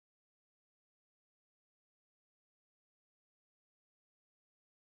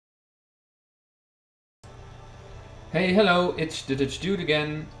Hey, hello, it's the Dutch Dude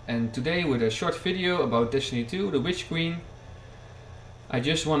again, and today with a short video about Destiny 2, the Witch Queen. I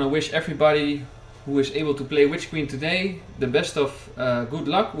just want to wish everybody who is able to play Witch Queen today the best of good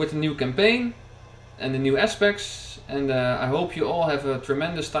luck with the new campaign and the new aspects, and I hope you all have a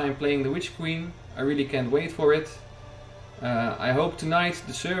tremendous time playing the Witch Queen. I really can't wait for it. I hope tonight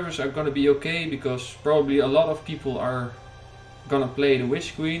the servers are gonna be okay, because probably a lot of people are gonna play the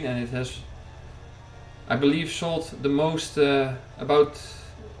Witch Queen, and it has, I believe, sold the most of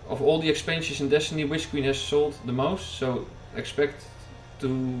all the expansions in Destiny. Witch Queen has sold the most, so expect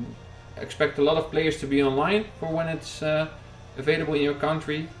a lot of players to be online for when it's available in your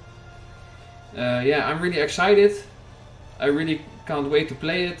country. Yeah, I'm really excited. I really can't wait to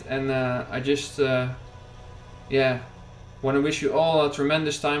play it, and I just yeah, want to wish you all a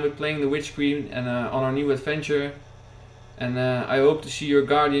tremendous time with playing the Witch Queen and on our new adventure. And I hope to see your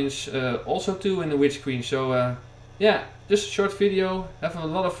guardians also too in the Witch Queen. So yeah, just a short video. Have a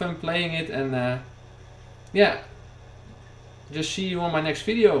lot of fun playing it, and yeah, just see you on my next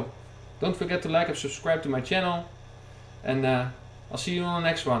video. Don't forget to like and subscribe to my channel, and I'll see you on the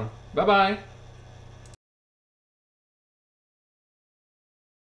next one. Bye bye.